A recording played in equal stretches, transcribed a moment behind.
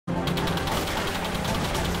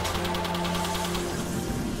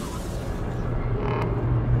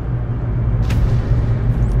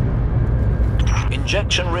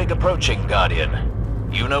Injection rig approaching, Guardian.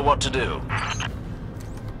 You know what to do.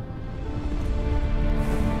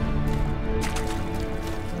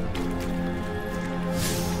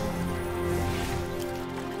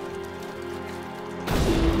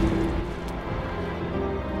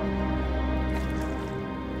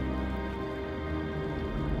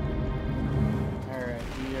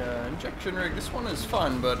 Injection rig. This one is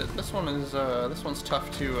fun, but this one's tough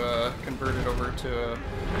to convert it over to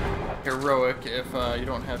heroic if you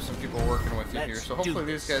don't have some people working with you here. So hopefully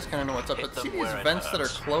these guys kind of know what's up. But see these vents that are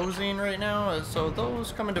closing right now? So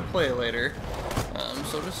those come into play later.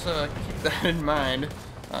 So just keep that in mind.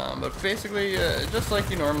 But basically, just like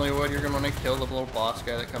you normally would, you're going to want to kill the little boss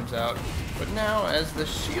guy that comes out. But now, as the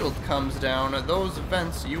shield comes down, those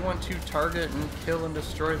vents, you want to target and kill and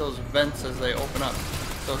destroy those vents as they open up.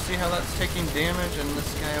 So see how that's taking damage, and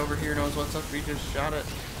this guy over here knows what's up, he just shot it.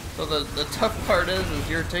 So the tough part is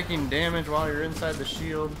you're taking damage while you're inside the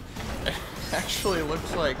shield. It actually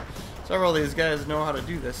looks like several of these guys know how to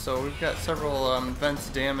do this, so we've got several vents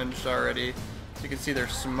damaged already. So you can see they're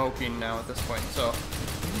smoking now at this point. So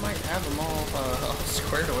we might have them all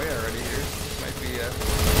squared away already here. This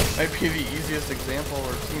might be the easiest example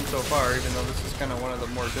we've seen so far, even though this is kind of one of the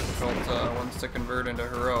more difficult ones to convert into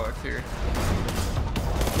heroic here.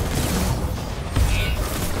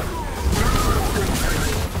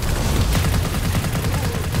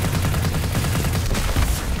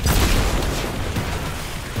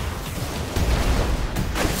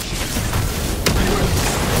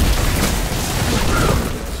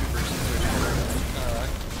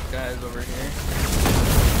 Over here.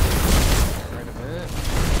 Get rid of it.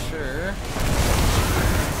 Sure.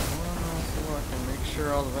 One last look and make sure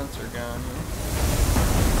all the vents are gone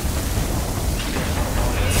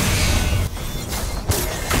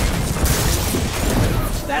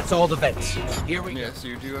here. That's all the vents. Here we go. Yeah, so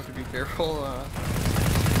you do have to be careful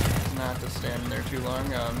not to stand in there too long.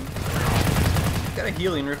 Got a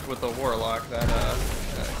healing rift with the warlock that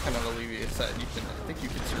kind of alleviates that. I think you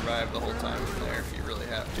can survive the whole time from there if you really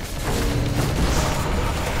have to.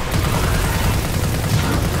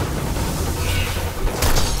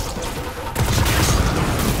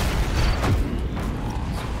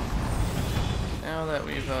 Now that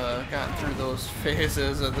we've gotten through those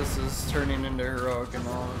phases, this is turning into heroic, and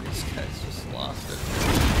all of these guys just lost it.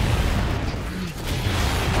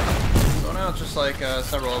 So now it's just like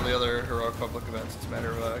several of the other heroic public events. It's a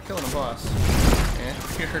matter of killing a boss. And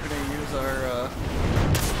we're going to use our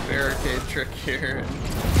barricade trick here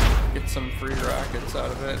and get some free rockets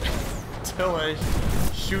out of it until I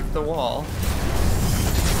shoot the wall.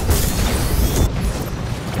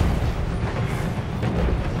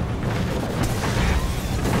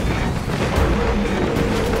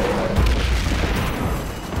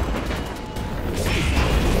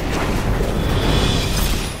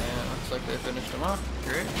 And looks like they finished him off.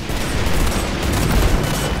 Great.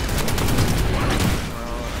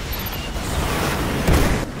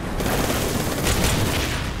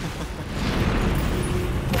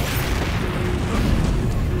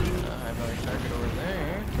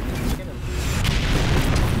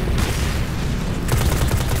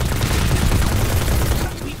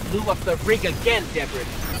 Blew up the rig again, Deborah.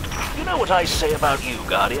 You know what I say about you,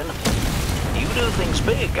 Guardian? You do things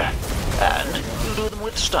big, and you do them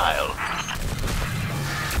with style.